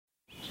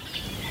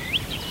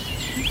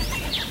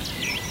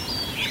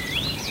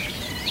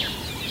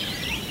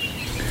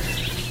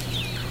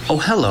Oh,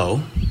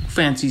 hello.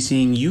 Fancy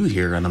seeing you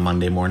here on a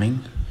Monday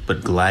morning,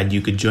 but glad you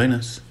could join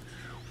us.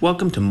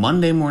 Welcome to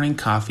Monday Morning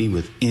Coffee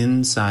with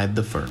Inside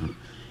the Firm.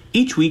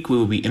 Each week we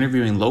will be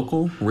interviewing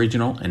local,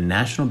 regional, and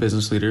national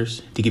business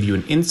leaders to give you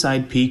an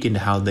inside peek into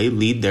how they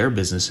lead their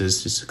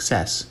businesses to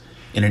success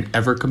in an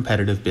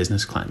ever-competitive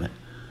business climate.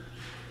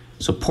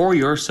 So pour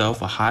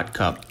yourself a hot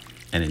cup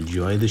and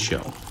enjoy the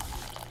show.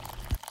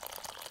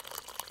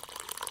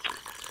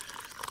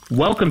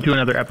 Welcome to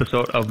another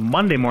episode of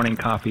Monday Morning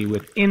Coffee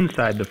with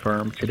Inside the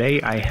Firm. Today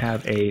I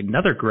have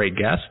another great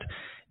guest,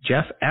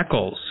 Jeff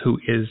Eccles, who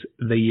is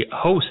the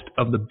host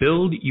of the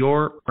Build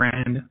Your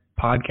Brand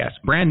podcast.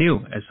 Brand new,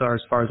 as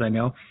far as I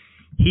know.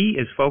 He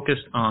is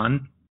focused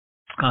on,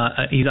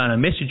 he's on a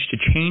mission to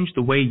change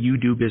the way you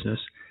do business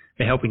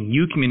by helping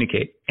you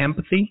communicate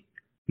empathy,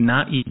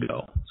 not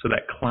ego, so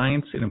that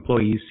clients and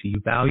employees see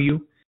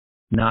value,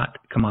 not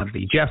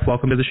commodity. Jeff,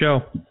 welcome to the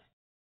show.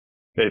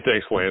 Hey,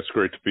 thanks, Lance.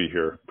 Great to be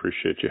here.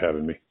 Appreciate you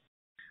having me.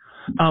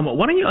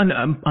 Why don't you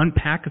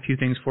unpack a few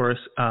things for us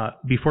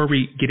before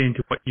we get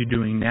into what you're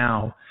doing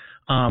now?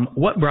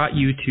 What brought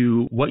you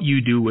to what you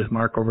do with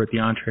Mark over at the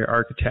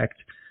EntreArchitect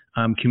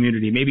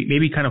community?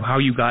 Maybe kind of how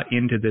you got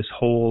into this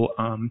whole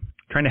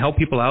trying to help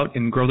people out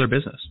and grow their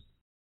business.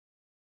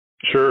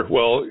 Sure.'t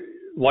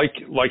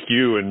like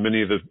you and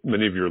many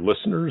of your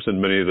listeners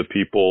and many of the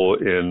people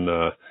in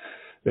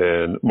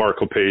Mark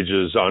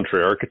LePage's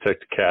EntreArchitect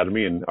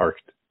Academy and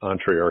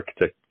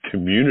EntreArchitect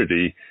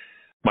community,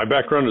 my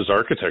background is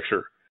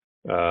architecture.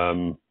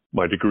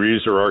 My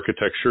degrees are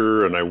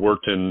architecture, and I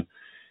worked in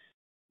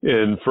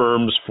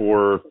firms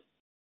for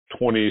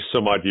 20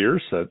 some odd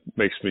years. That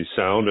makes me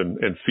sound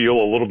and feel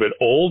a little bit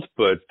old,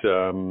 but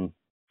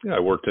I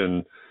worked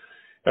in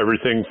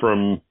everything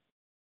from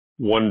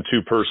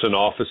 1-2 person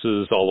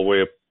offices all the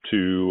way up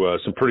to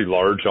some pretty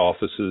large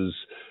offices,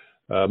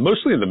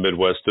 mostly in the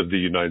Midwest of the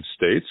United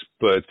States.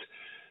 But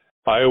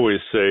I always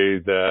say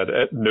that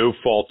at no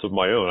fault of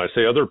my own. I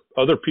say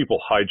other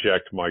people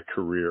hijacked my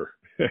career.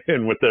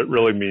 And what that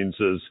really means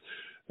is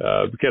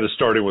kind of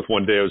starting with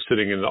one day I was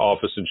sitting in an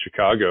office in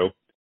Chicago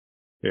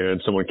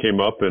and someone came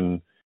up and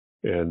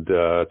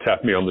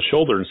tapped me on the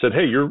shoulder and said,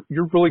 "Hey, you're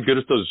really good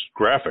at those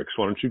graphics.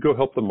 Why don't you go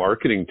help the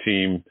marketing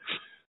team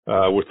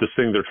with this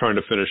thing they're trying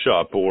to finish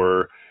up?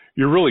 Or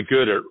you're really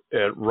good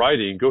at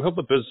writing. Go help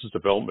the business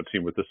development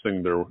team with this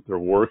thing they're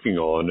working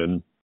on."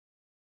 And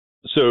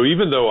so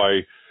even though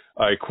I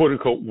quote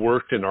unquote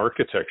worked in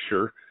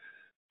architecture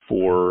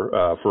for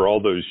all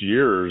those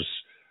years,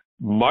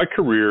 my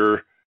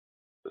career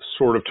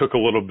sort of took a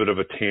little bit of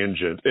a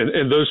tangent.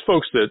 And those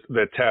folks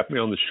that tapped me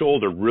on the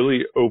shoulder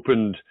really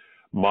opened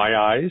my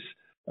eyes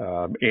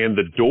and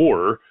the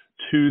door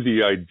to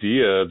the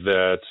idea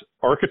that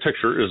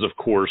architecture is, of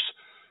course,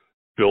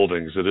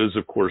 buildings. It is,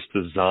 of course,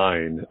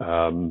 design.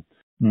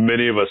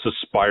 Many of us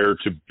aspire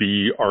to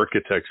be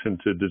architects and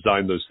to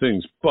design those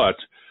things, but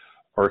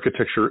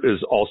architecture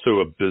is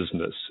also a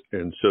business.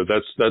 And so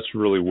that's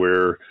really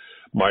where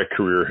my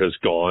career has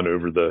gone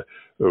over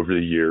the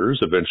years,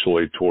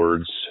 eventually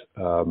towards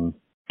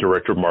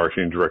director of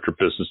marketing, director of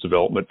business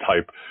development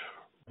type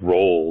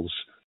roles.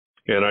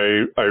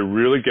 And I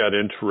really got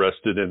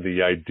interested in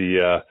the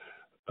idea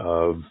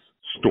of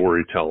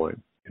storytelling.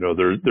 You know,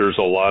 there's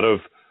a lot of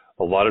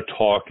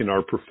talk in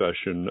our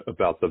profession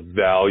about the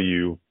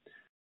value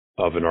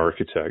of an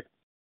architect.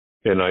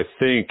 And I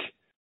think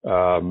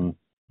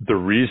the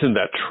reason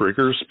that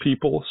triggers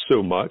people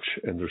so much,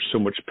 and there's so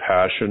much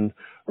passion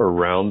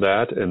around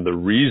that, and the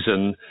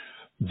reason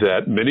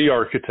that many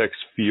architects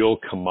feel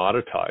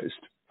commoditized.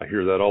 I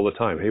hear that all the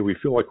time. Hey, we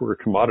feel like we're a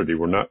commodity.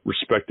 We're not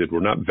respected. We're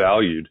not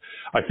valued.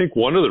 I think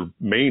one of the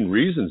main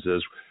reasons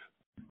is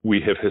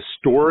we have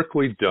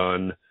historically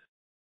done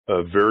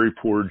a very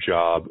poor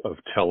job of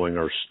telling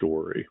our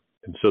story.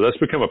 And so that's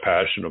become a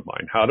passion of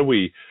mine. How do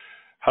we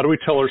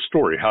tell our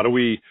story? How do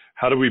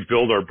we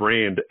build our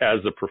brand as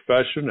a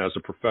profession, as a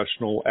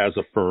professional, as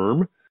a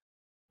firm?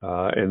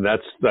 And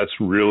that's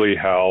really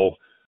how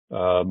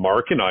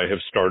Mark and I have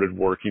started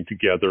working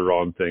together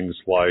on things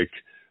like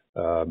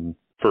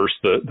first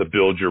the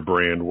Build Your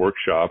Brand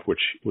workshop,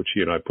 which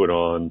he and I put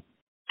on,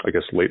 I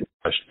guess, late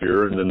last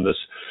year, and then this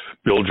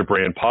Build Your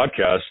Brand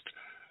podcast,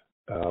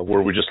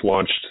 where we just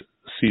launched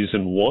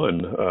season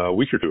 1 a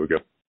week or 2 ago.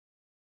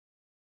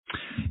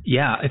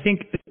 Yeah, I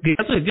think the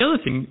other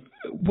thing,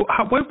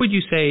 what would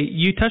you say,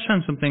 you touched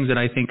on some things that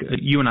I think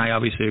you and I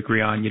obviously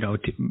agree on,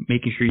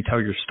 making sure you tell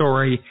your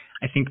story.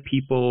 I think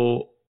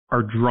people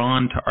are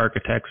drawn to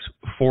architects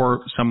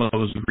for some of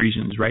those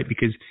reasons, right?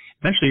 Because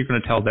eventually you're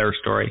going to tell their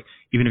story,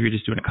 even if you're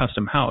just doing a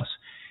custom house.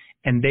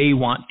 And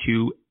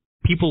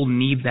people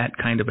need that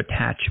kind of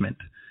attachment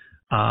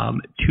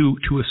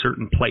to a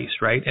certain place,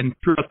 right? And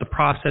throughout the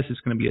process, it's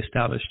going to be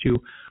established too.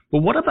 But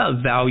what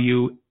about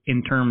value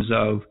in terms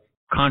of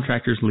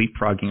contractors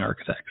leapfrogging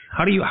architects?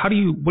 What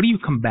do you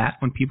combat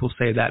when people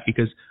say that?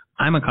 Because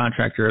I'm a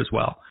contractor as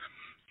well.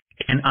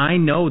 And I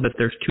know that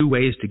there's 2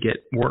 ways to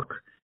get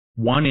work.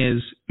 One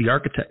is the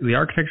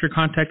architects are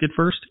contacted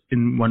first,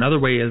 and one other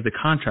way is the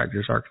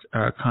contractors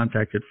are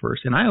contacted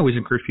first. And I always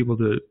encourage people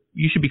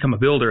you should become a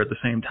builder at the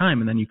same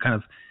time, and then you kind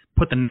of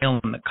put the nail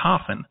in the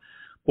coffin.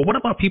 But what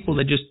about people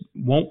that just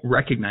won't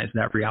recognize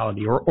that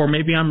reality? Or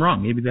maybe I'm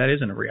wrong. Maybe that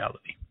isn't a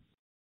reality.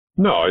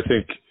 No, I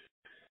think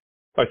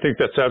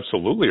that's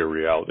absolutely a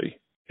reality.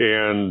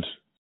 And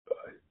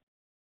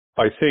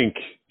I think,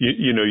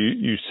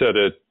 you said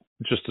it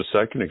just a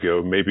second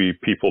ago, maybe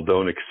people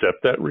don't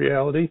accept that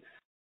reality.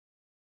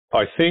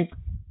 I think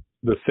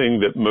the thing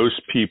that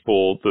most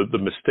people, the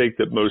mistake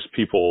that most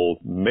people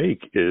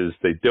make is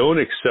they don't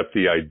accept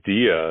the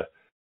idea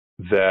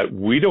that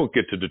we don't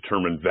get to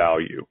determine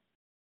value,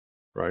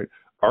 right?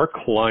 Our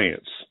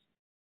clients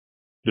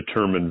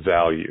determine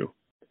value.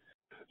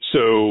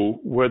 So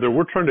whether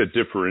we're trying to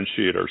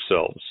differentiate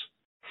ourselves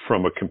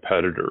from a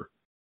competitor,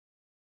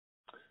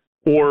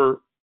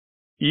 or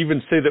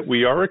even say that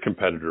we are a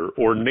competitor,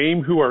 or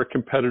name who our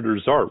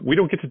competitors are, we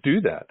don't get to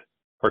do that.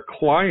 Our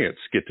clients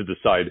get to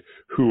decide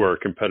who our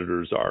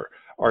competitors are.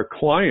 Our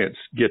clients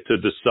get to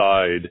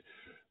decide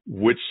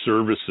which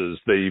services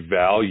they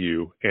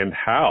value and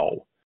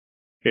how.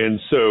 And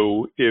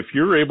so if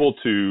you're able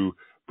to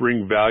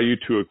bring value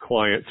to a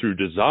client through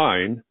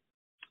design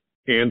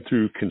and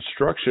through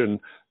construction,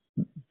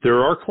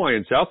 there are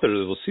clients out there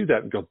that will see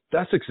that and go,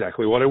 that's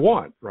exactly what I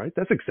want, right?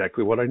 That's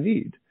exactly what I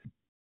need.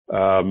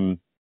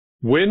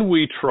 When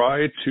we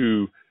try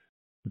to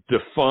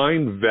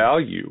define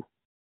value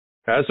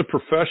as a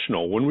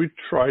professional, when we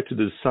try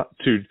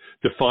to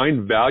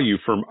define value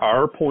from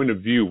our point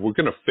of view, we're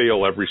going to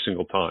fail every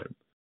single time.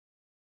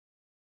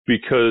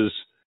 Because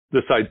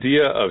this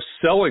idea of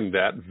selling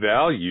that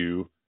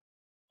value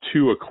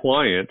to a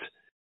client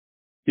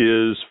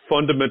is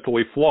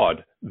fundamentally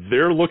flawed.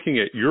 They're looking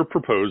at your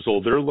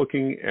proposal, they're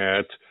looking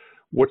at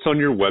what's on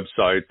your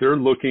website, they're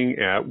looking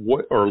at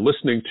what or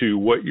listening to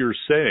what you're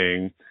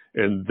saying,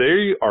 and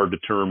they are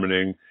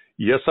determining,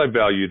 yes, I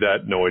value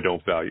that, no, I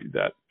don't value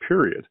that,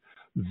 period.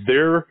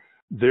 Their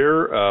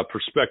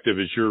perspective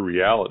is your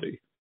reality.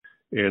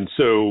 And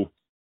so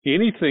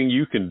anything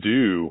you can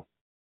do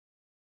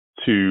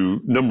to,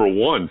 number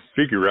one,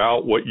 figure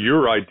out what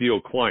your ideal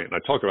client,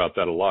 I talk about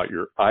that a lot,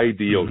 your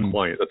ideal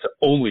client, that's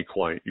the only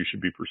client you should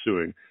be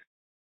pursuing.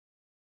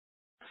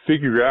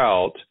 Figure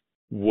out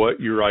what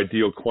your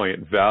ideal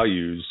client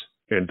values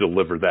and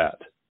deliver that.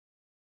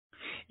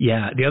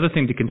 Yeah, the other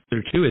thing to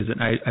consider too is,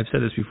 and I've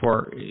said this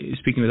before,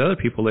 speaking with other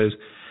people, is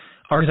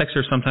architects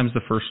are sometimes the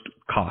first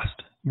cost.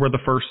 We're the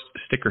first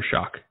sticker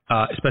shock,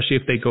 especially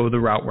if they go the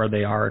route where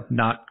they are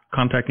not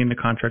contacting the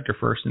contractor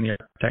first and the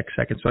architect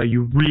second. So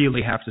you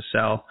really have to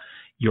sell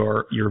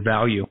your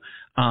value.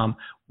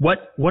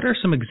 What are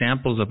some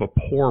examples of a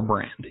poor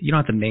brand? You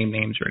don't have to name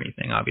names or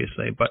anything,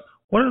 obviously, but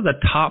what are the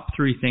top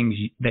 3 things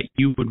that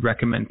you would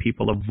recommend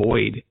people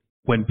avoid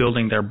when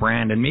building their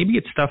brand? And maybe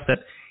it's stuff that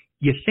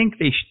you think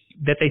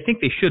they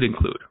think they should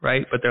include,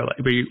 right? But they're like,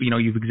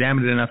 you've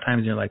examined it enough times,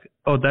 and you're like,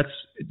 oh, that's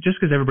just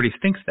because everybody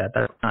thinks that's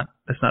not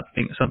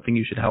something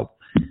you should help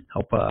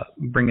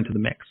bring into the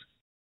mix.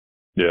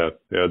 Yeah.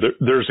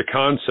 There's a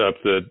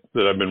concept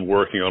that I've been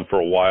working on for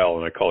a while,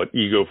 and I call it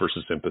ego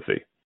versus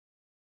empathy,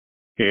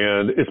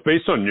 and it's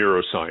based on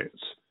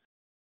neuroscience.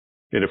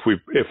 And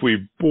if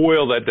we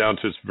boil that down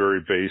to its very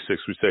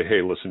basics, we say,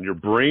 hey, listen, your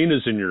brain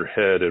is in your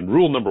head, and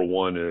rule number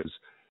 1 is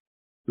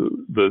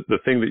the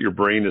thing that your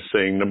brain is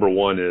saying, number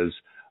 1 is,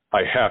 I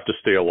have to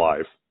stay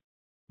alive,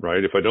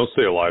 right? If I don't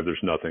stay alive, there's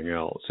nothing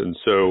else. And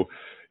so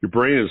your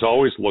brain is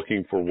always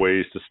looking for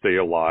ways to stay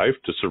alive,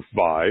 to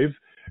survive,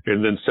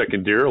 and then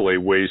secondarily,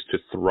 ways to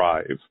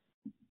thrive.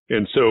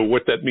 And so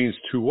what that means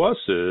to us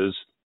is,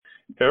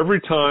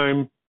 every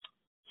time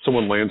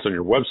someone lands on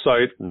your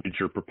website, reads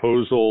your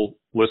proposal,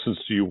 listens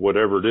to you,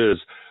 whatever it is,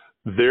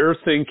 they're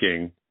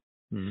thinking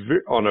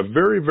on a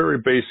very, very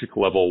basic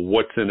level,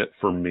 what's in it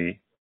for me?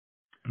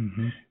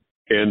 Mm-hmm.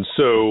 And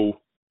so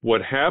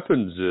what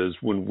happens is,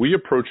 when we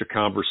approach a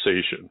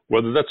conversation,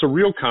 whether that's a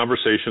real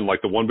conversation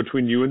like the one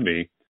between you and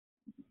me,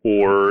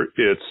 or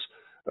it's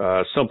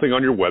something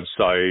on your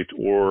website,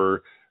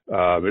 or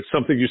it's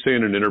something you say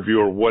in an interview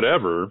or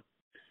whatever,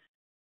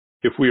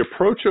 if we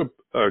approach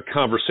a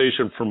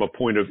conversation from a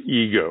point of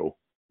ego,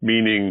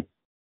 meaning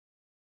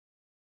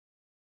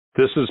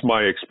this is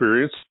my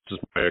experience, this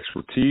is my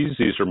expertise,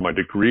 these are my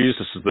degrees,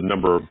 this is the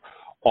number of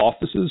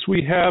offices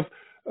we have,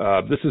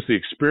 this is the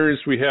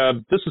experience we have,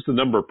 this is the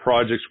number of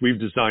projects we've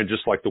designed,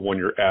 just like the one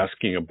you're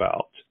asking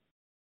about.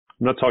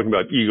 I'm not talking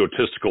about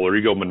egotistical or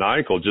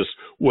egomaniacal, just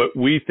what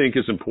we think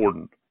is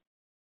important.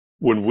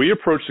 When we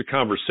approach the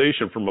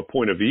conversation from a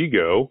point of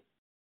ego,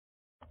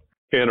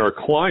 and our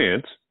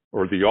client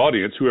or the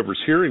audience, whoever's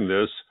hearing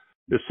this,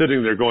 is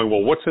sitting there going,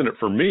 well, what's in it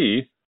for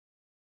me?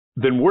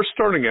 Then we're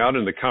starting out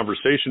in the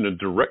conversation in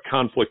direct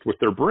conflict with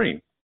their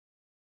brain.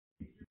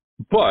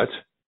 But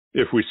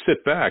if we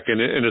sit back,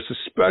 and it's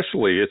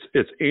especially,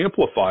 it's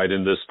amplified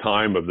in this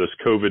time of this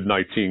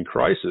COVID-19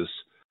 crisis,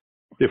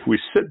 if we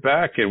sit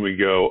back and we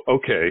go,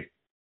 okay,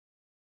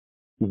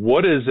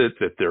 what is it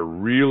that they're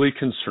really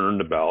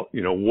concerned about?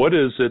 What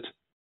is it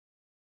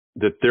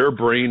that their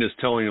brain is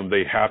telling them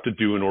they have to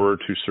do in order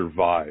to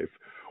survive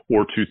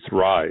or to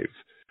thrive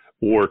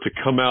or to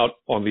come out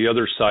on the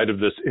other side of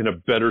this in a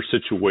better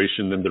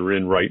situation than they're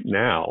in right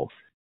now,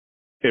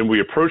 and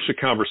we approach the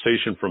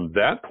conversation from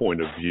that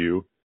point of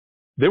view,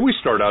 then we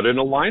start out in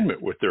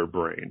alignment with their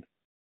brain.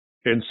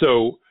 And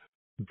so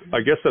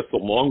I guess that's the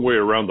long way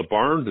around the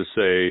barn to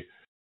say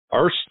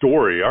our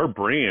story, our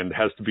brand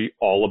has to be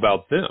all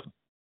about them.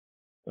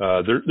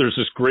 There's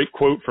this great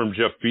quote from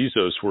Jeff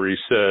Bezos where he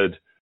said,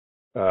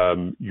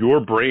 your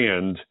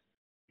brand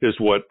is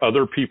what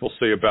other people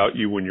say about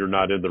you when you're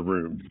not in the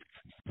room.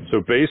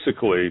 So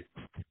basically,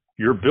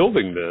 you're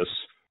building this,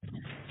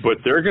 but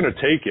they're going to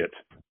take it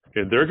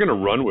and they're going to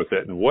run with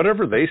it. And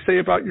whatever they say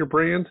about your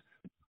brand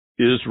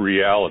is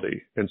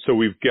reality. And so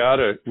we've got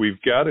to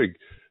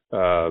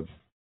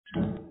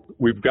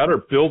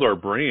build our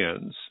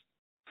brands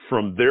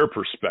from their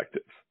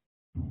perspective,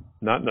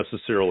 not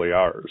necessarily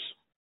ours,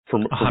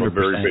 from a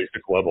very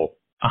basic level.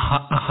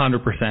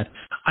 100%.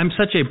 I'm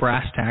such a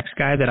brass tacks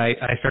guy that I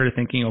started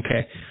thinking,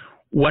 okay,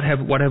 what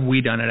have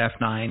we done at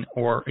F9,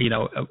 or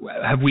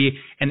have we?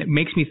 And it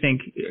makes me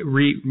think,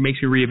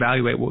 makes me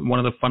reevaluate. One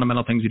of the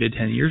fundamental things we did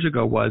 10 years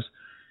ago was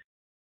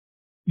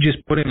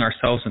just putting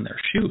ourselves in their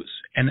shoes,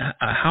 and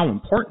how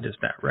important is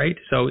that, right?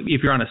 So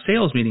if you're on a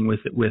sales meeting with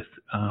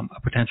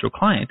a potential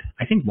client,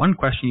 I think one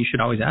question you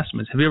should always ask them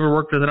is, have you ever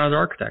worked with another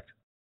architect?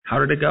 How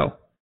did it go?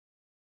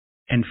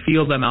 And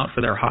feel them out for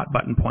their hot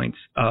button points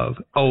of,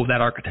 oh, that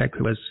architect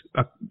who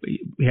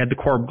he had the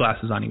Korb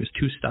glasses on, he was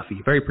too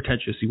stuffy, very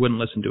pretentious, he wouldn't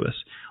listen to us,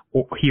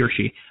 or he or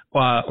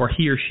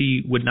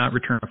she would not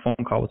return a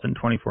phone call within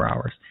 24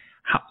 hours.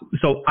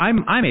 So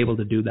I'm able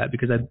to do that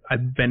because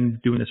I've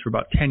been doing this for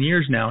about 10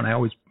 years now, and I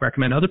always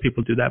recommend other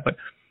people do that. But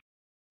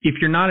if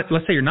you're not,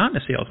 let's say you're not in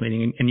a sales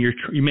meeting, and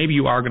maybe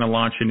you are going to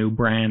launch a new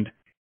brand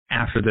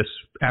after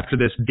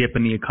this dip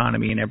in the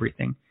economy and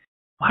everything,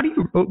 what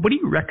do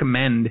you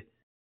recommend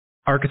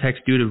architects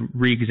do to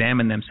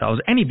re-examine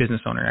themselves, any business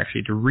owner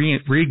actually, to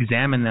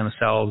re-examine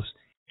themselves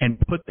and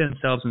put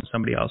themselves in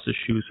somebody else's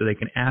shoes so they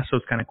can ask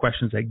those kind of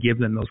questions that give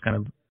them those kind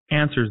of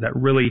answers that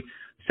really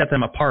set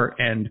them apart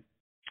and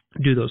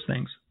do those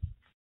things?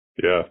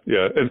 Yeah.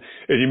 And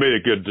you made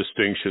a good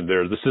distinction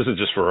there. This isn't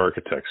just for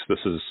architects. This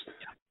is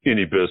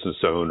any business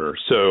owner.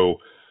 So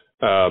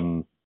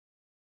I'm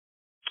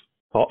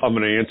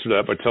going to answer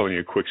that by telling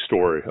you a quick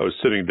story. I was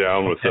sitting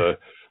down with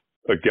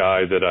a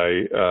guy that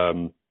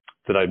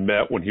I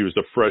met when he was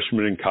a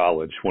freshman in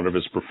college. One of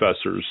his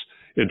professors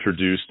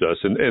introduced us,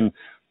 and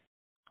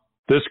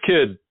this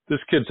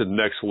kid's a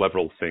next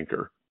level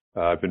thinker.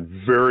 I've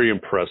been very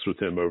impressed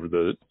with him over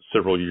the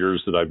several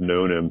years that I've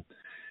known him.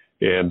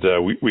 And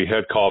we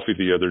had coffee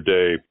the other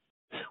day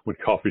when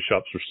coffee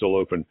shops were still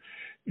open,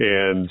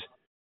 and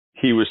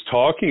he was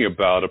talking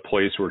about a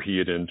place where he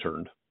had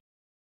interned.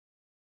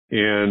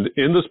 And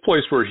in this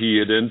place where he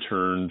had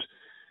interned,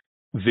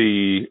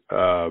 the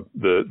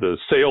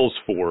sales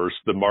force,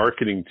 the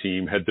marketing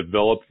team had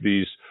developed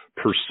these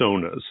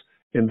personas.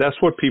 And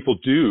that's what people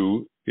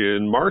do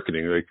in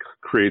marketing. They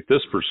create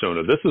this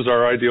persona. This is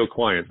our ideal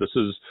client. This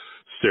is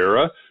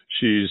Sarah.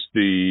 She's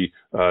the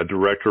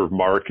director of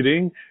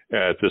marketing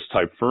at this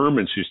type firm,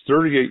 and she's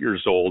 38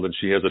 years old, and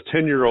she has a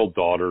 10-year-old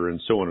daughter,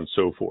 and so on and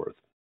so forth,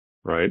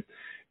 right?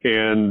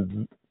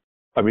 And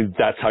I mean,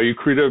 that's how you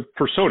create a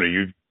persona.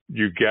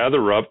 You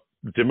gather up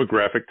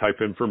demographic type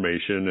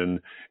information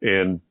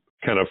and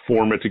kind of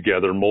form it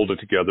together, mold it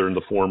together in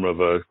the form of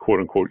a quote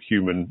unquote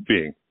human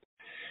being.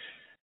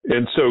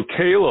 And so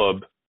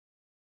Caleb,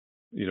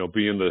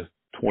 being the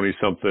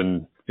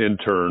 20-something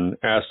intern,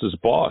 asked his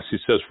boss, he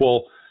says,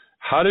 well,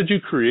 how did you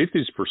create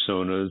these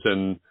personas,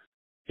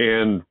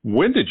 and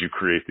when did you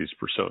create these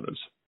personas?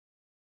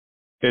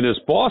 And his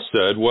boss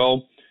said,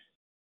 well,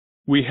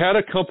 we had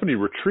a company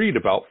retreat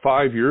about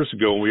 5 years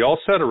ago, and we all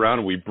sat around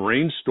and we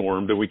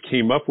brainstormed and we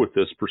came up with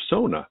this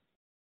persona.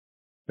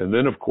 And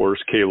then, of course,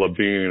 Caleb,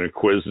 being an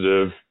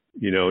inquisitive,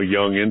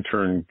 young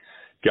intern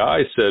guy,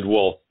 said,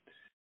 well,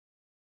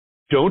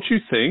 don't you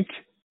think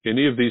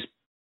any of these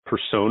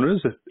personas,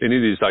 any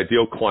of these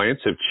ideal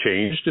clients have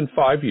changed in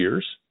 5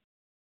 years?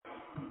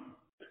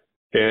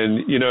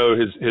 And,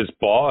 his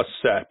boss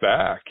sat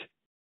back,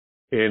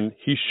 and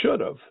he should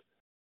have.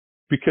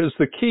 Because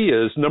the key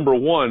is, number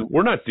one,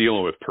 we're not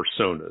dealing with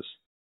personas.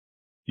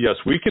 Yes,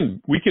 we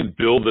can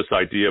build this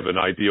idea of an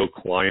ideal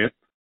client,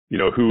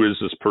 who is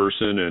this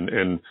person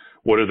and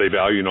what do they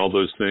value and all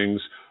those things.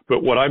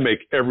 But what I make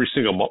every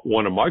single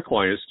one of my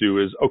clients do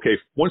is, okay,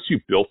 once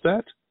you've built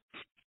that,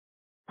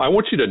 I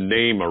want you to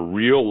name a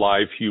real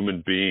live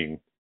human being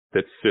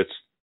that fits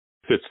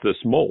this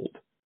mold.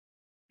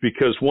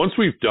 Because once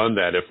we've done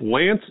that, if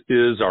Lance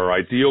is our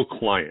ideal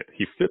client,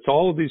 he fits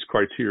all of these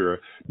criteria,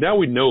 now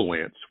we know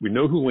Lance. We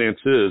know who Lance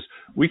is.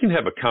 We can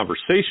have a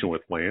conversation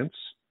with Lance,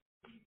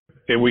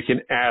 and we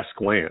can ask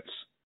Lance,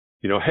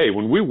 hey,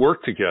 when we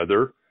worked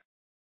together,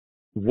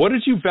 what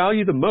did you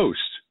value the most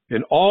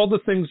in all the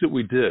things that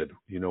we did?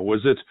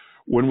 Was it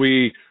when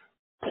we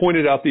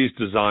pointed out these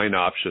design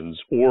options,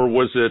 or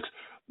was it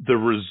the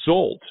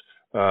result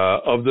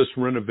of this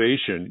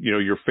renovation,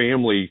 your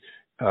family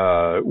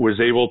was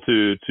able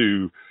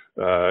to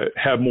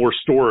have more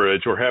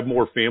storage or have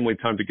more family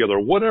time together,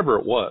 whatever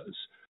it was.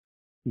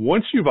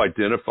 Once you've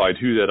identified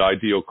who that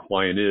ideal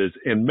client is,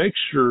 and make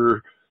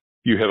sure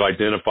you have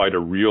identified a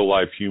real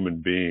life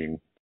human being,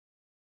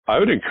 I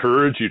would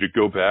encourage you to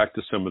go back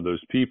to some of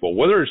those people,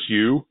 whether it's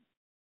you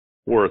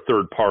or a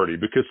third party,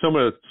 because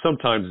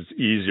sometimes it's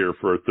easier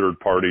for a third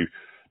party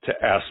to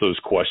ask those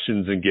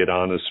questions and get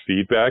honest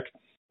feedback.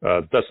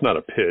 That's not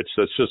a pitch.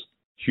 That's just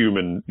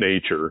human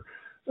nature.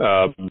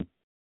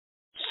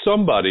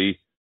 Somebody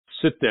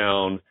sit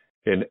down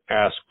and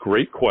ask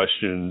great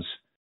questions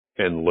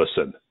and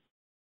listen.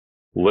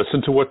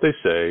 Listen to what they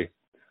say,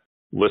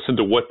 listen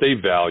to what they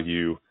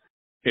value,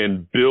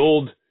 and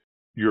build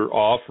your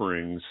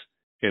offerings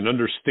and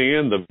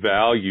understand the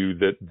value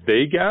that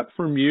they got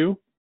from you.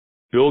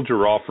 Build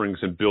your offerings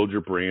and build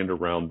your brand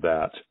around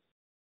that.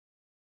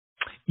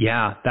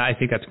 Yeah, I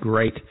think that's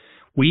great.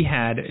 We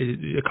had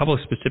a couple of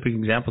specific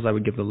examples I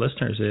would give the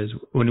listeners is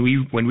when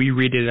we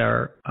redid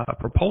our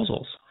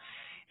proposals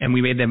and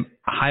we made them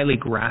highly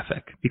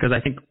graphic, because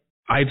I think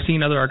I've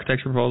seen other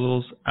architecture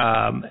proposals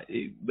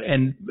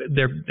and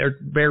they're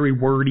very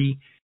wordy.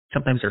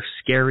 Sometimes they're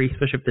scary,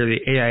 especially if they're the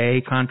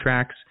AIA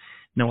contracts,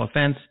 no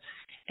offense.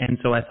 And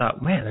so I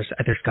thought, man,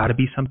 there's got to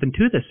be something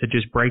to this, to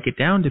just break it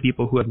down to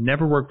people who have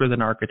never worked with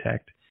an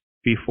architect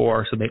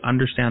before so they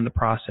understand the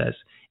process.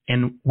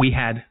 And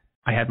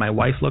I had my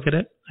wife look at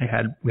it.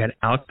 We had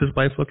Alex's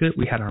wife look at it.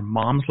 We had our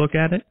moms look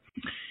at it.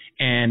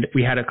 And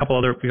we had a couple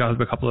other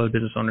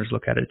business owners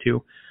look at it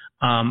too.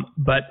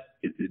 But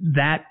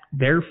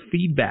their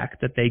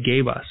feedback that they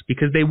gave us,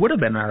 because they would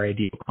have been our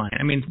ideal client.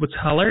 I mean, what's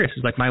hilarious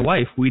is like my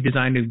wife, we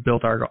designed and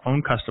built our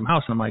own custom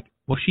house. And I'm like,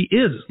 well, she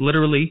is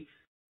literally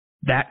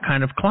that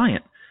kind of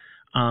client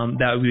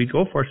that we would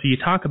go for. So you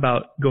talk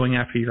about going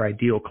after your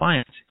ideal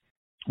clients.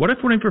 What if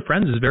one of your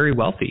friends is very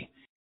wealthy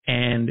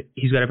and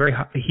he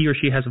or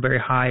she has a very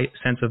high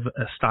sense of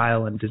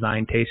style and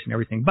design taste and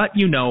everything, but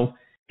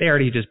they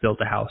already just built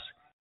a house?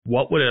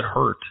 What would it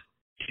hurt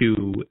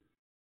to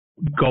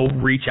go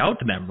reach out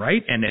to them,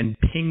 right? And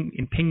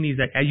ping these.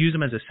 I use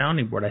them as a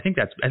sounding board. I think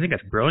that's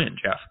brilliant,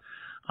 Jeff.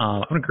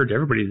 I would encourage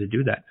everybody to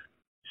do that.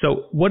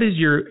 So,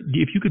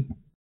 if you could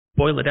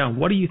boil it down,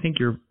 what do you think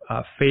your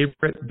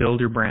favorite Build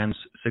Your Brand's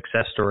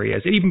success story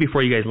is, even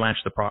before you guys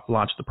launched the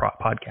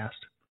podcast?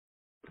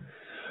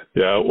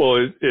 Yeah,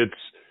 well,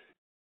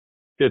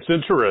 it's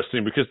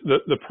interesting because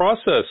the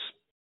process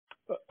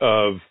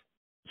of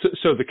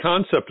so the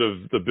concept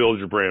of the Build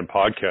Your Brand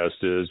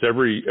podcast is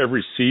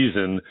every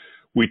season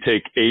we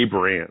take a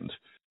brand,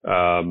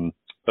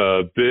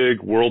 a big,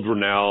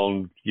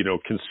 world-renowned,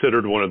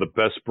 considered one of the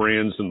best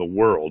brands in the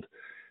world.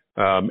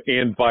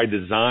 And by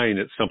design,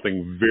 it's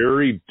something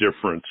very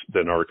different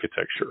than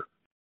architecture.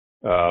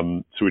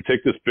 So we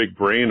take this big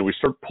brand and we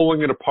start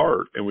pulling it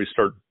apart and we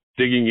start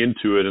digging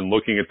into it and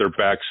looking at their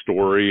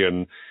backstory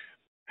and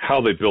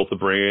how they built the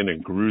brand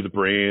and grew the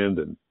brand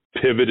and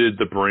pivoted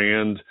the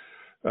brand,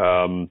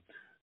 and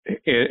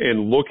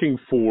looking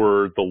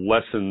for the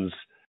lessons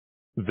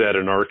that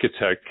an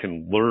architect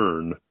can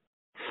learn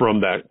from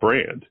that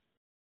brand.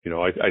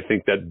 I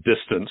think that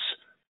distance,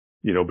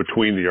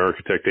 between the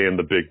architect and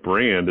the big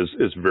brand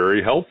is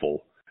very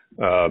helpful.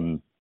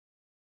 Because,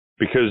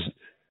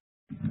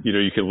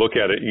 you can look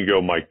at it and you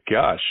go, my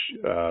gosh,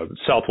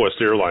 Southwest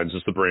Airlines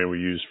is the brand we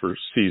use for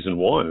season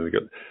one. And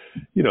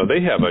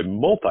they have a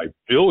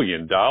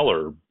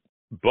multi-billion-dollar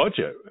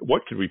budget.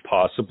 What could we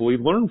possibly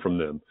learn from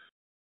them?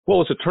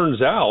 Well, as it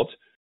turns out,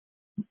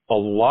 a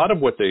lot of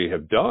what they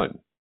have done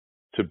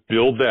to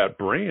build that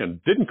brand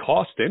didn't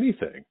cost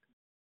anything.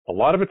 A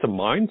lot of it's a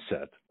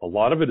mindset. A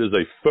lot of it is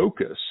a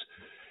focus.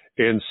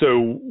 And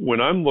so when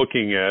I'm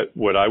looking at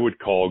what I would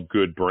call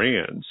good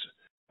brands,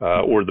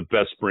 or the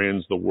best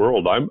brands in the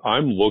world,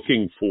 I'm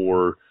looking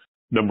for,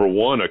 number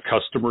one, a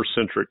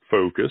customer-centric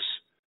focus.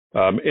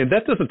 And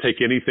that doesn't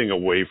take anything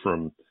away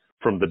from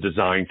the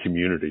design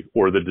community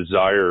or the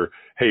desire,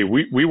 hey,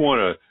 we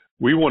want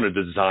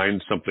to design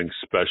something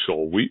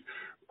special. We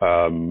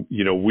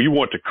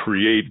want to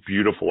create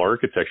beautiful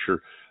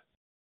architecture.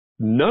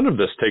 None of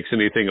this takes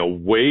anything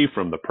away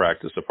from the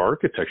practice of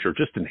architecture, it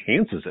just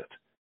enhances it.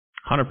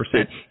 100%.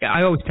 Yeah,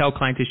 I always tell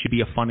clients it should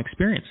be a fun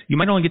experience. You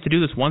might only get to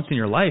do this once in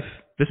your life.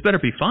 This better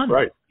be fun.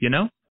 Right.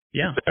 Yeah.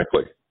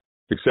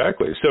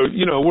 Exactly. So,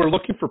 we're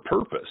looking for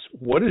purpose.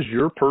 What is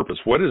your purpose?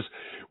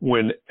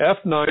 When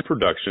F9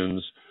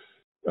 Productions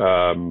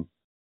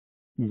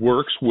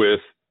works with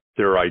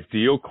their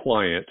ideal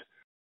client,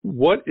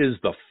 what is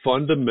the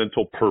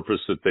fundamental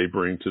purpose that they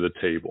bring to the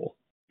table?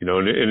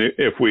 And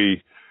if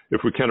we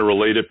kind of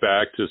relate it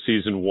back to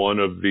season one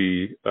of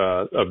the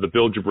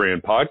Build Your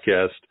Brand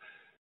podcast,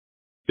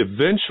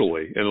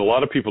 eventually, and a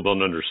lot of people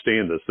don't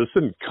understand this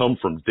didn't come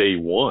from day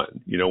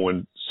one.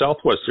 When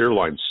Southwest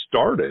Airlines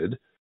started,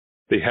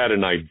 they had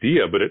an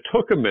idea, but it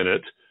took a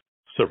minute,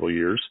 several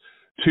years,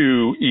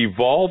 to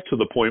evolve to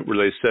the point where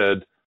they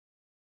said,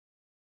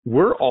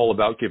 we're all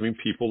about giving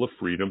people the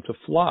freedom to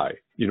fly.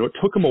 You know, it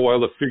took them a while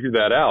to figure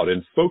that out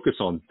and focus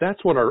on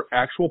that's what our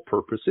actual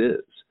purpose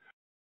is.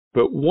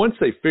 But once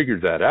they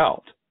figured that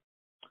out,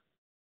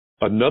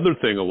 another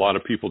thing a lot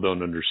of people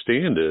don't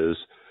understand is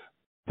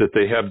that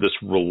they have this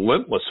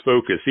relentless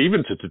focus.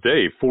 Even to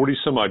today, 40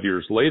 some odd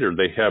years later,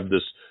 they have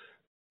this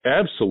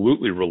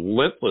absolutely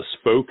relentless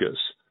focus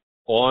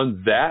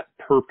on that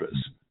purpose.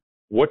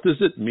 What does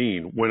it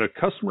mean when a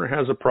customer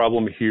has a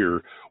problem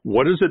here?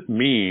 What does it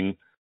mean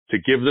to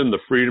give them the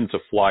freedom to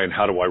fly, and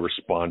how do I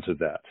respond to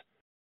that?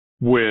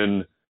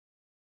 When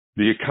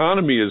the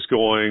economy is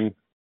going,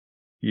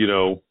 you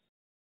know,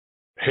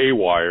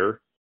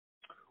 haywire,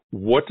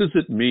 what does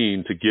it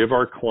mean to give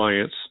our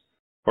clients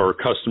or our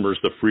customers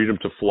the freedom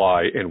to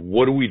fly, and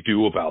what do we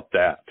do about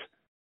that?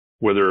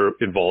 Whether it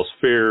involves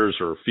fares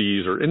or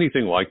fees or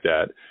anything like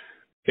that.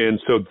 And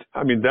so,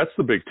 I mean, that's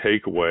the big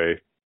takeaway.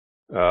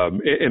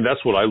 And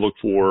that's what I look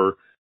for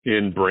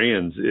in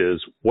brands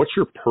is what's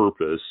your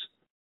purpose?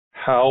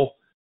 How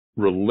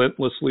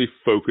relentlessly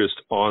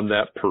focused on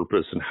that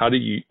purpose, and how do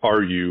you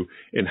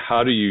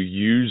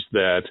use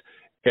that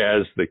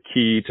as the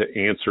key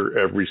to answer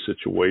every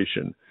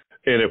situation?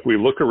 And if we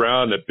look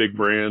around at big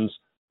brands,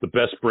 the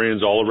best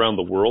brands all around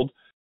the world,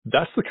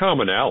 that's the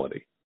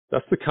commonality.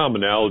 That's the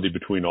commonality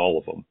between all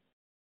of them.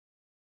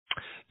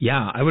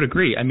 Yeah, I would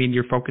agree. I mean,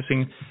 you're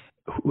focusing,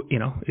 you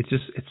know, it's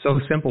so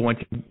simple once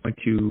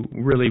you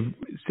really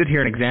sit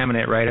here and examine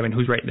it, right? I mean,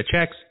 who's writing the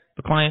checks?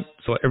 The client.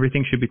 So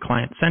everything should be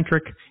client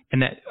centric,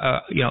 and that,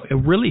 you know, it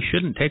really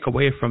shouldn't take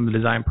away from the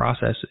design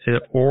process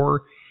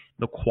or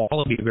the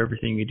quality of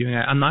everything you're doing.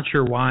 I'm not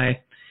sure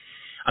why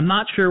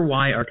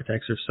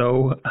architects are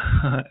so,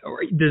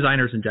 or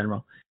designers in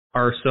general,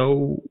 are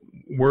so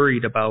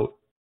worried about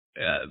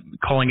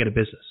calling it a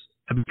business,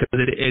 because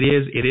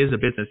it is a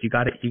business. You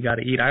got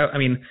to eat. I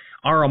mean,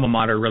 our alma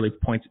mater really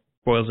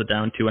boils it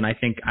down to, and I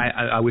think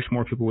I wish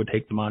more people would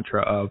take the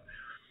mantra of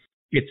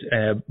it's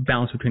a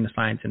balance between the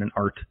science and an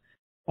art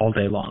all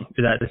day long.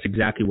 That's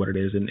exactly what it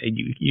is. And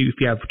if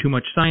you have too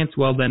much science,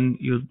 well, then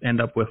you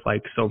end up with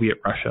like Soviet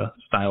Russia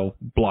style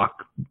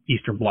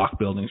Eastern Bloc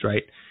buildings,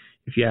 right?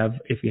 If you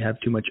have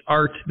too much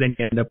art, then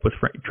you end up with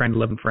trying to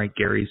live in Frank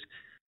Gehry's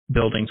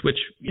buildings, which,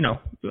 you know,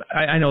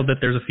 I know that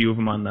there's a few of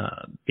them on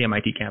the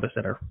MIT campus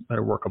that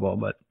are workable,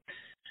 but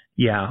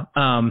yeah.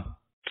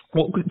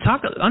 Well,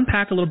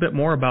 unpack a little bit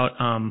more about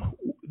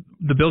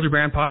the Build Your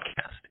Brand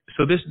podcast.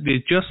 So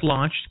they just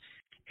launched,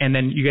 and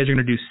then you guys are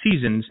going to do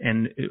seasons,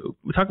 and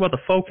we talk about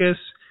the focus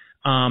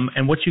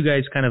and what you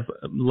guys kind of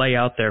lay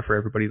out there for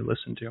everybody to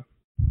listen to.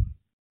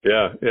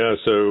 Yeah.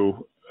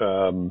 So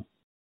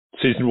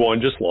season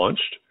 1 just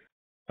launched.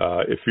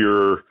 If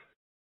you're,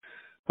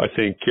 I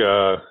think,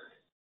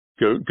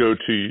 go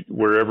to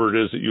wherever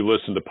it is that you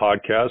listen to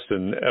podcasts,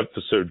 and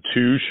episode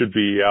 2 should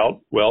be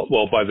out.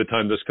 Well, by the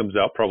time this comes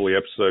out, probably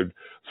episode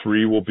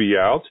 3 will be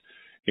out,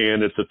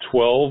 and it's a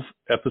 12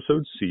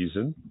 episode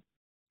season.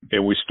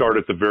 And we start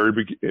at the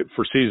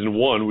for season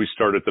 1, we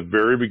start at the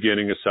very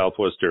beginning of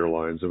Southwest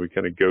Airlines, and we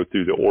kind of go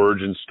through the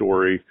origin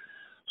story.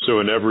 So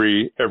in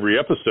every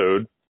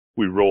episode,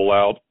 we roll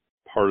out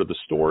part of the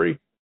story,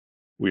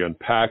 we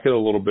unpack it a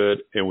little bit,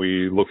 and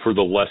we look for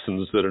the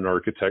lessons that an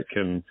architect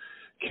can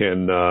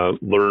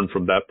learn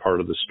from that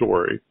part of the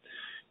story.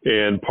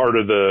 And part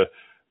of the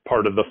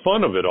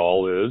fun of it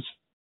all is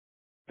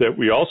that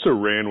we also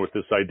ran with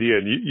this idea,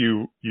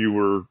 and you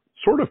were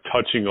sort of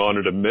touching on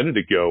it a minute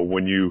ago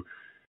when you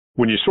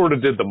sort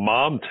of did the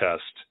mom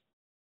test,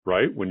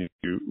 right? When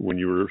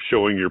you were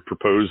showing your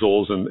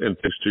proposals and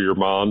things to your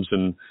moms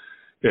and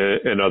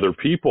other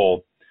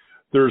people,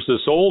 there's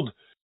this old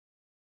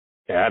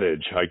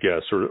adage, I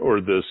guess,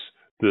 or this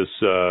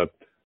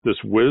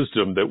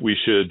wisdom that we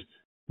should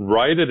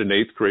write at an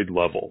 8th grade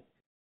level.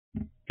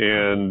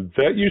 And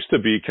that used to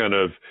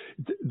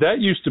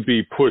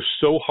be pushed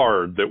so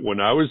hard that when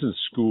I was in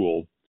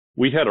school,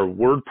 we had a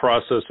word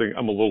processing.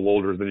 I'm a little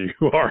older than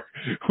you are.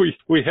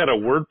 We had a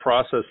word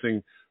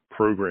processing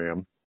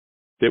program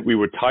that we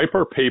would type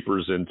our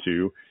papers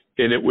into,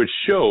 and it would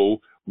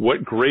show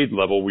what grade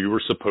level we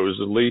were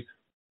supposedly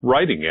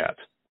writing at.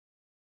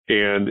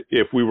 And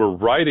if we were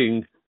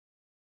writing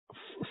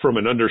from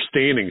an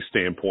understanding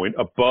standpoint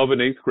above an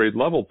 8th grade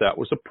level, that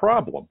was a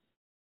problem.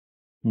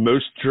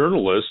 Most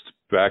journalists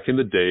back in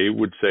the day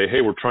would say,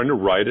 hey, we're trying to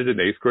write at an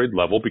 8th grade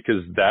level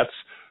because that's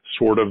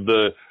sort of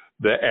the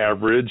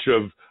average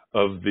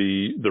of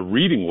the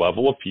reading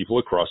level of people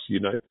across the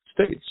United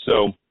States.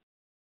 So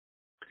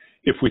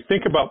if we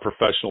think about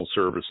professional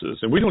services,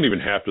 and we don't even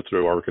have to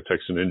throw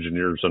architects and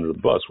engineers under the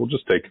bus, we'll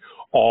just take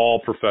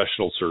all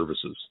professional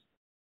services.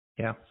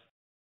 Yeah.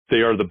 They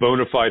are the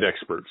bona fide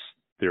experts.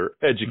 They're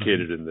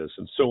educated in this,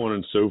 and so on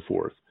and so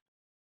forth.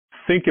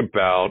 Think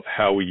about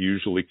how we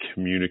usually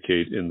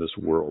communicate in this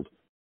world,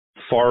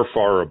 far,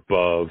 far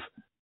above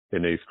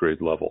an 8th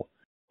grade level,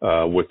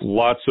 with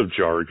lots of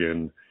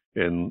jargon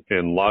and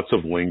lots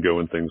of lingo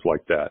and things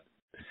like that.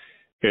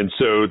 And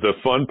so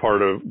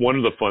one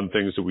of the fun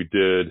things that we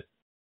did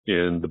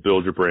in the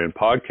Build Your Brand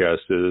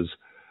podcast is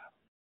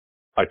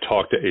I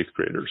talk to eighth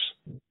graders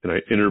and I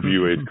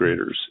interview eighth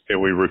graders,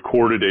 and we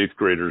recorded eighth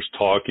graders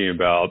talking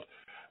about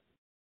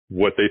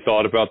what they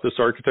thought about this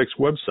architect's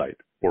website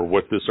or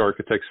what this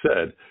architect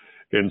said.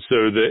 And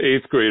so the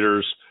eighth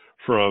graders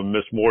from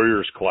Miss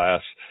Moyer's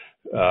class,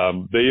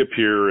 they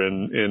appear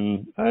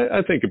in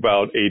I think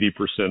about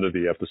 80% of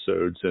the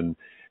episodes,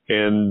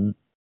 and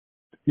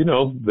you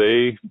know,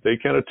 they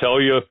kind of tell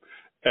you,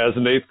 as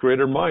an eighth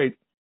grader might,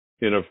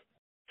 in a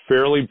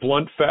fairly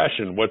blunt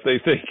fashion, what they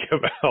think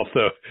about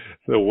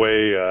the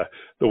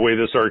way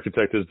this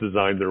architect has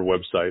designed their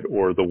website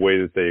or the way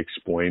that they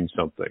explain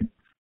something.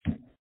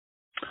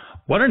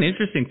 What an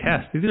interesting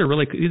test! These are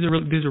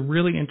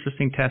really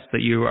interesting tests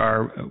that you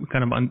are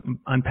kind of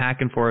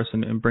unpacking for us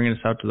and bringing us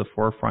out to the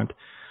forefront.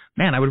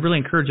 Man, I would really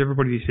encourage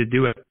everybody to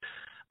do it.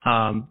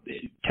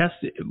 Test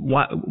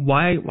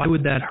why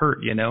would that hurt?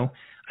 You know,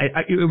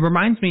 it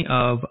reminds me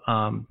of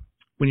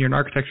when you're in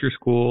architecture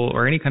school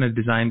or any kind of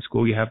design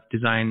school, you have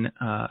design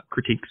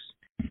critiques,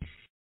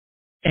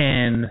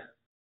 and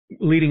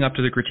leading up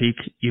to the critique,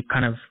 you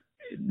kind of,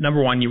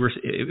 number one,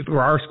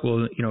 for our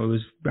school, you know, it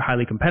was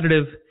highly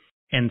competitive.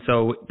 And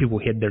so people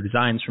hid their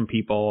designs from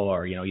people,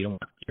 or, you know, you don't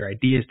want your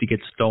ideas to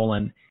get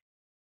stolen.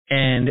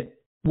 And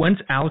once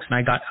Alex and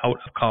I got out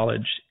of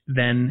college,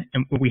 then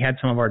we had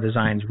some of our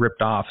designs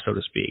ripped off, so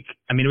to speak.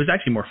 I mean, it was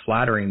actually more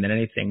flattering than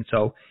anything.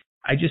 So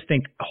I just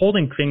think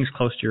holding things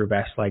close to your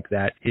vest like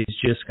that is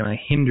just going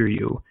to hinder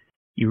you.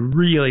 You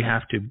really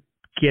have to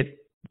get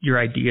your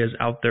ideas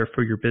out there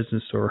for your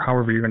business, or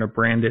however you're going to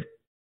brand it,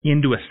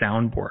 into a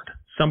soundboard.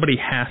 Somebody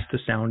has to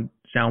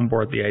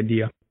soundboard the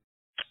idea,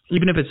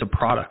 even if it's a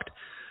product.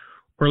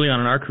 Early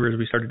on in our careers,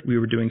 we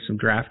were doing some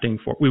drafting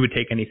we would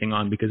take anything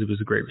on because it was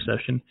a great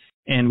recession,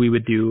 and we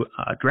would do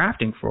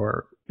drafting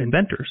for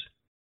inventors.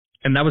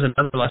 And that was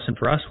another lesson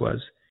for us was,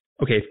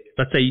 okay,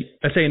 let's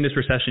say in this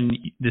recession,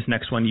 this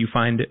next one, you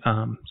find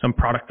some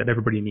product that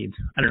everybody needs.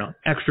 I don't know,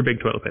 extra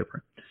big toilet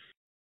paper.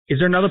 Is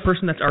there another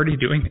person that's already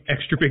doing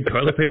extra big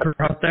toilet paper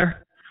out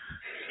there?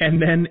 And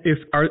then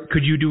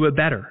could you do it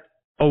better?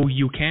 Oh,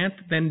 you can't?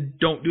 Then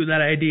don't do that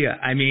idea.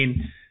 I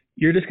mean,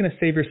 you're just going to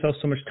save yourself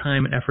so much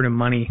time and effort and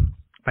money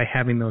by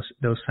having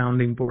those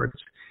sounding boards.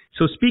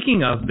 So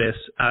speaking of this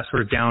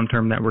sort of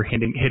downturn that we're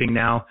hitting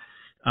now,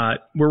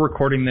 we're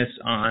recording this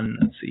on,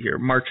 let's see here,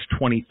 March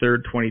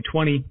 23rd,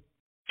 2020.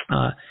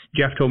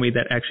 Jeff told me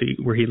that actually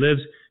where he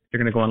lives, they're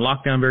going to go on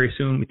lockdown very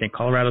soon. We think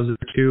Colorado's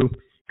there too.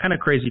 Kind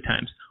of crazy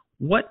times.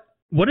 What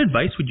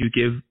advice would you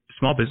give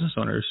small business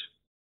owners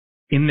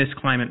in this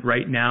climate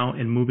right now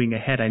and moving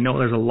ahead? I know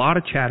there's a lot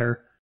of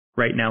chatter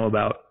right now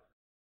about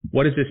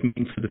what does this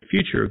mean for the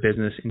future of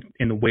business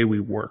in the way we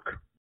work?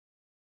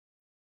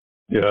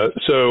 Yeah,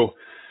 so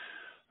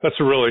that's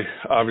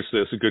obviously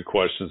that's a good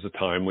question. It's a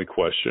timely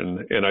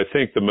question. And I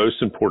think the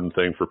most important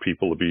thing for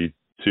people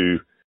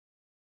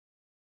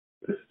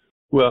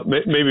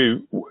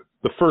maybe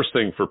the first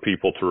thing for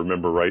people to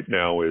remember right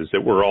now is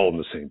that we're all in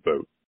the same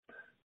boat.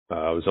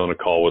 I was on a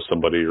call with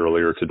somebody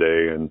earlier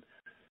today, and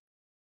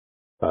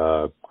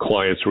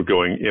clients were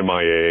going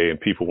MIA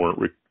and people weren't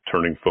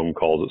returning phone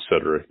calls, et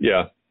cetera.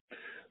 Yeah.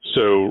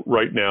 So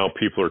right now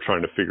people are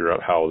trying to figure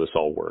out how this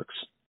all works,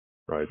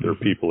 right? There are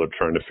people that are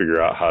trying to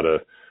figure out how to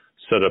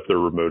set up their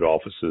remote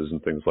offices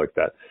and things like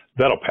that.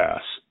 That'll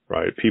pass,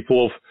 right?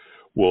 People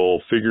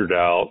will figure it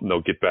out and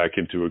they'll get back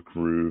into a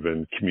groove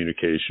and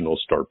communication will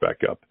start back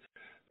up.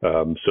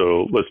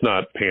 So let's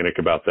not panic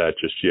about that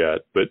just yet.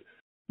 But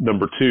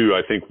number two,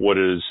 I think one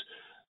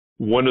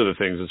of the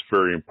things that's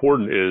very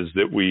important is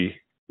that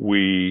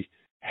we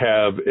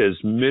have as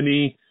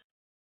many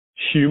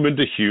human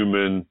to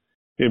human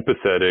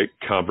empathetic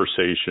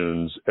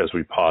conversations as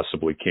we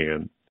possibly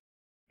can.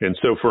 And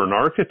so for an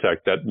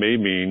architect, that may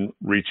mean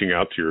reaching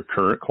out to your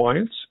current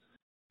clients.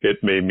 It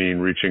may mean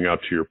reaching out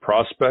to your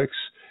prospects.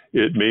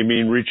 It may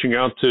mean reaching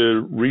out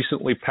to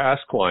recently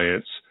past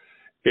clients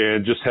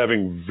and just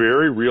having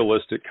very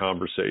realistic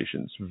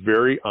conversations,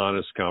 very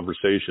honest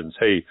conversations.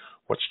 Hey,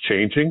 what's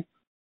changing?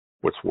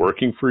 What's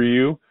working for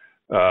you?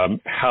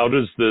 How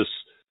does this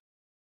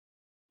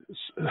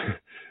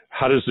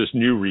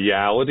new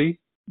reality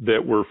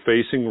that we're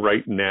facing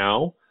right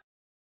now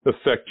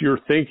affect your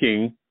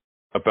thinking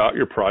about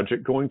your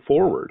project going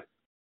forward?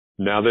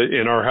 Now that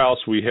in our house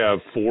we have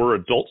 4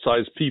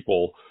 adult-sized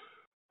people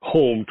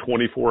home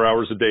 24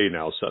 hours a day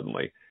now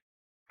suddenly,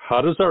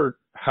 how does our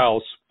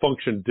house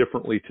function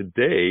differently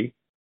today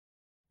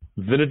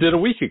than it did a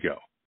week ago?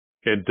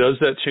 And does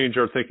that change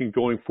our thinking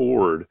going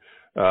forward?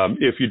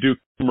 If you do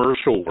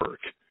commercial work,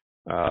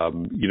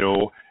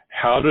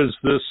 how does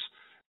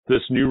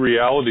this new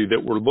reality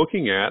that we're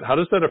looking at, how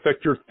does that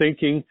affect your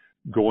thinking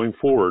going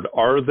forward?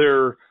 Are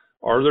there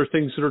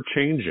things that are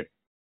changing?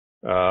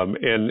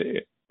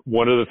 And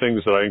one of the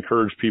things that I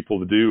encourage people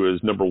to do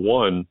is, number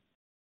one,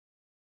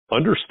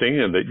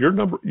 understand that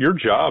your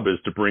job is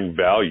to bring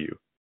value.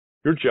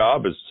 Your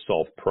job is to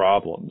solve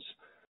problems.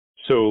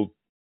 So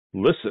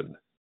listen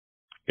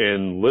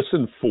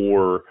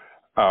for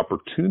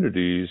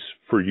opportunities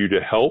for you to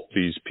help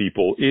these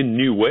people in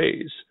new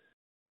ways.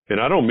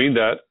 And I don't mean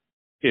that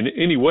in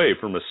any way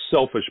from a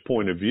selfish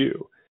point of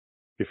view.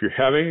 If you're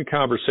having a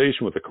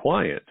conversation with a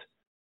client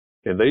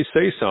and they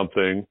say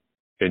something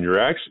and you're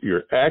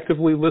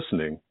actively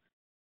listening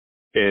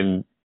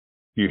and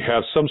you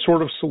have some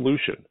sort of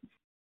solution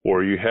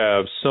or you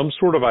have some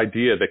sort of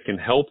idea that can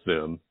help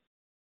them,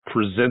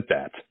 present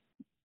that,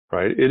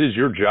 right? It is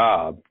your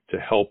job to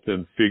help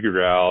them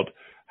figure out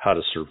how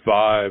to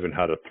survive and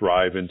how to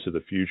thrive into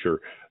the future.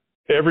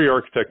 Every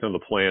architect on the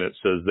planet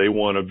says they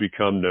want to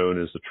become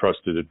known as a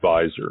trusted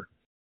advisor.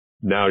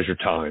 Now is your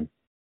time.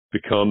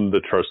 Become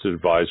the trusted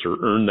advisor,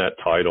 earn that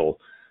title,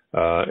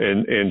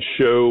 and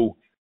show,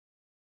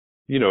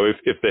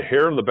 if the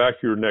hair on the back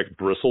of your neck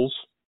bristles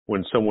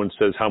when someone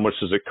says, how much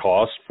does it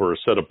cost for a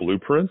set of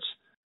blueprints?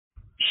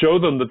 Show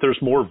them that there's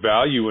more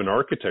value in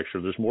architecture,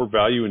 there's more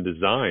value in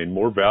design,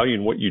 more value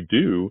in what you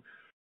do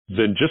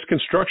than just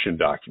construction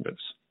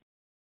documents.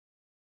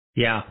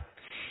 Yeah,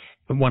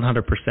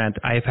 100%.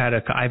 I've had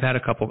a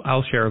couple.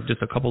 I'll share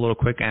just a couple little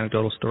quick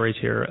anecdotal stories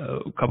here.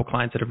 A couple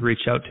clients that have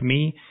reached out to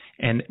me,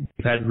 and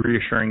we've had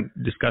reassuring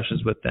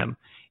discussions with them.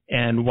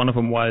 And one of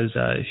them was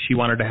she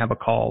wanted to have a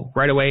call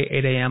right away,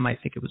 8 a.m. I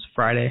think it was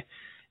Friday.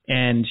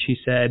 And she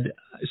said,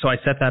 so I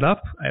set that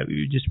up. I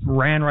just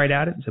ran right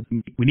at it and said,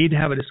 we need to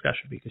have a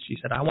discussion, because she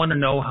said, I want to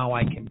know how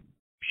I can.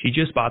 She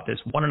just bought this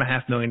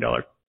 $1.5 million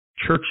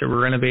church that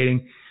we're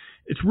renovating.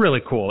 It's really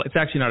cool. It's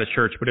actually not a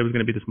church, but it was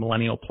going to be this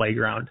millennial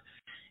playground.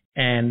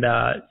 And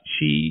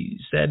she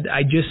said,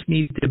 I just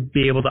need to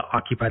be able to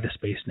occupy the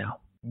space now.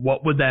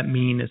 What would that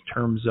mean in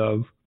terms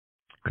of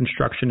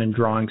construction and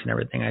drawings and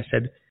everything? I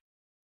said,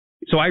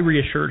 so I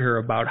reassured her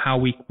about how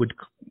we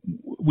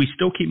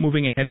still keep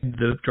moving ahead.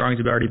 The drawings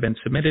have already been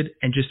submitted,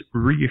 and just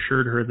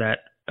reassured her that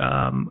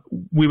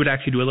we would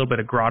actually do a little bit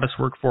of gratis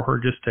work for her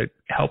just to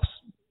help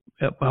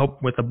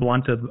with the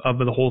blunt of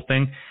the whole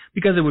thing,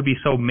 because it would be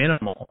so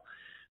minimal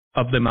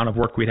of the amount of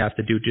work we'd have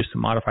to do just to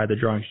modify the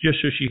drawings, just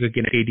so she could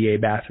get an ADA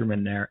bathroom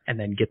in there and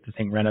then get the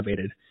thing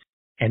renovated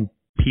and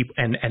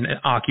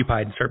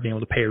occupied and start being able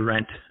to pay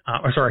rent,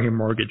 her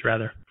mortgage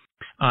rather.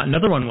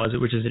 Another one was,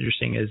 which is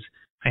interesting, is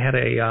I had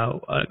a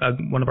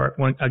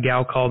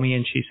gal call me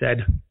and she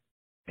said,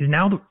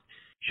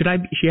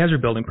 she has her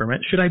building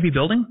permit. Should I be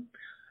building?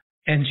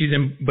 And she's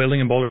building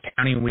in Boulder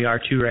County, and we are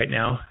too right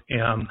now.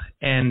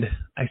 And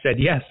I said,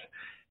 yes,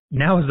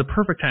 now is the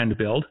perfect time to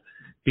build,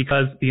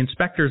 because the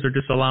inspectors are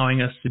just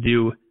allowing us to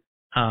do,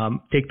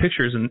 take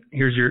pictures, and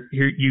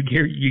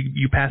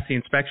you pass the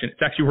inspection.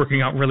 It's actually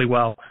working out really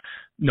well.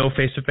 No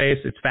face-to-face,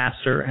 it's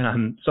faster.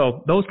 And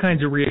so those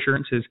kinds of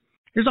reassurances,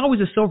 there's always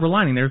a silver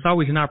lining. There's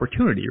always an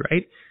opportunity,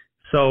 right?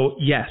 So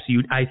yes,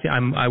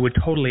 I would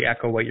totally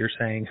echo what you're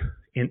saying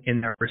in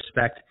that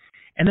respect.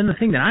 And then the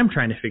thing that I'm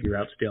trying to figure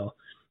out still,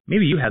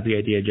 maybe you have the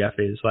idea, Jeff,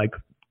 is like,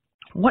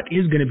 what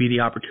is going to be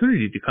the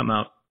opportunity to come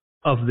out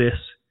of this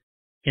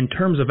in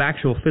terms of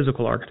actual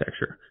physical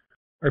architecture?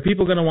 Are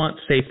people going to want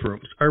safe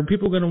rooms? Are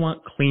people going to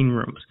want clean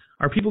rooms?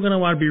 Are people going to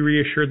want to be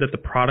reassured that the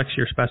products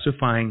you're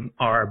specifying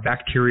are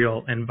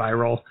bacterial and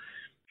viral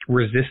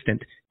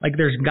resistant? Like,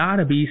 there's got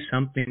to be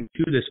something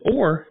to this.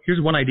 Or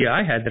here's one idea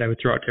I had that I would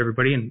throw out to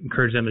everybody and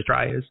encourage them to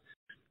try is,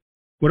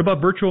 what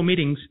about virtual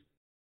meetings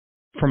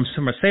from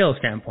a sales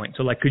standpoint?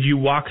 So like, could you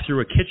walk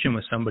through a kitchen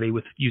with somebody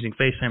with using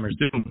FaceTime or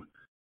Zoom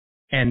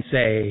and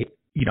say,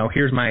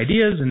 here's my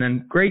ideas, and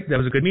then great, that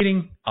was a good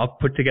meeting. I'll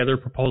put together a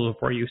proposal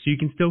for you, so you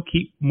can still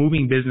keep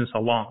moving business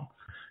along,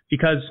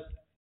 because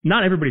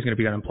not everybody's going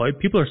to be unemployed.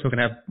 People are still going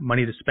to have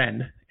money to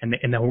spend, and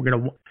then we're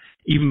going to,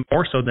 even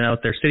more so than out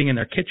there sitting in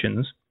their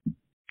kitchens,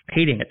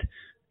 hating it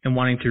and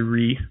wanting to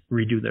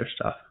redo their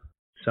stuff.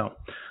 So,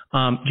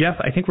 Jeff,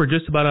 I think we're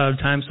just about out of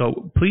time.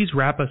 So please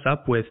wrap us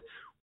up with,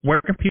 where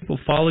can people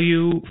follow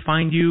you,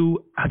 find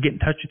you, get in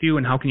touch with you,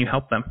 and how can you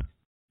help them?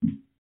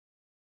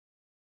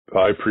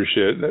 I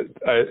appreciate it,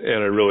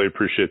 and I really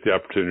appreciate the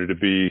opportunity to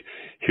be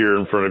here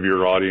in front of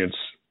your audience,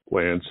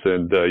 Lance.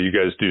 And you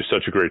guys do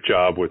such a great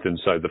job with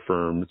Inside the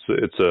Firm.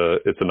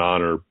 It's an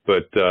honor.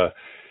 But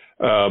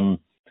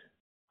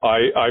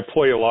I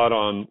play a lot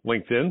on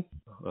LinkedIn.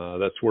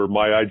 That's where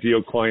my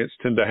ideal clients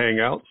tend to hang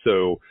out.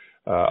 So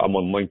I'm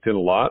on LinkedIn a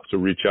lot. So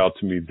reach out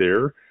to me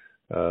there.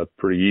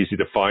 Pretty easy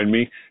to find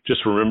me.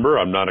 Just remember,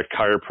 I'm not a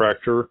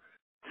chiropractor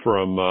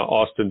from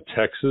Austin,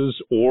 Texas,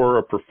 or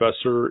a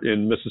professor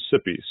in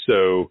Mississippi.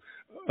 So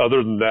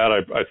other than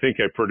that, I think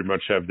I pretty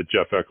much have the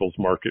Jeff Eccles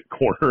market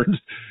cornered.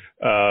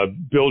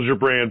 Build Your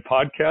Brand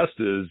podcast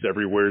is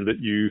everywhere that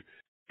you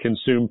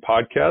consume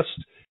podcasts.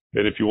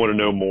 And if you want to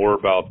know more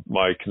about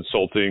my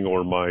consulting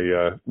or my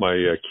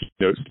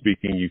keynote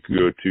speaking, you can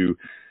go to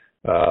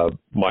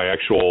my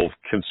actual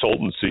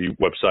consultancy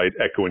website,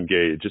 Echo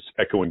Engage. It's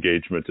Echo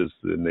Engagement is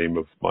the name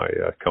of my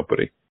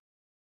company.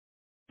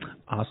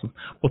 Awesome.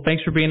 Well,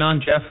 thanks for being on,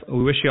 Jeff.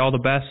 We wish you all the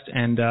best,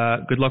 and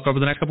good luck over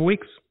the next couple of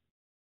weeks.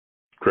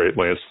 Great,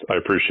 Lance. I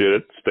appreciate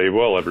it. Stay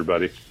well,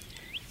 everybody.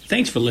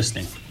 Thanks for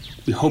listening.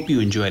 We hope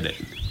you enjoyed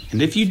it.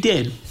 And if you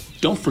did,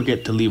 don't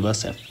forget to leave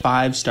us a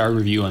 5-star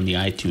review on the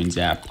iTunes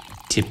app.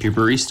 Tip your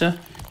barista,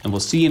 and we'll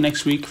see you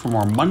next week for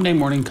more Monday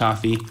Morning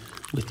Coffee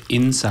with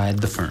Inside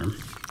the Firm.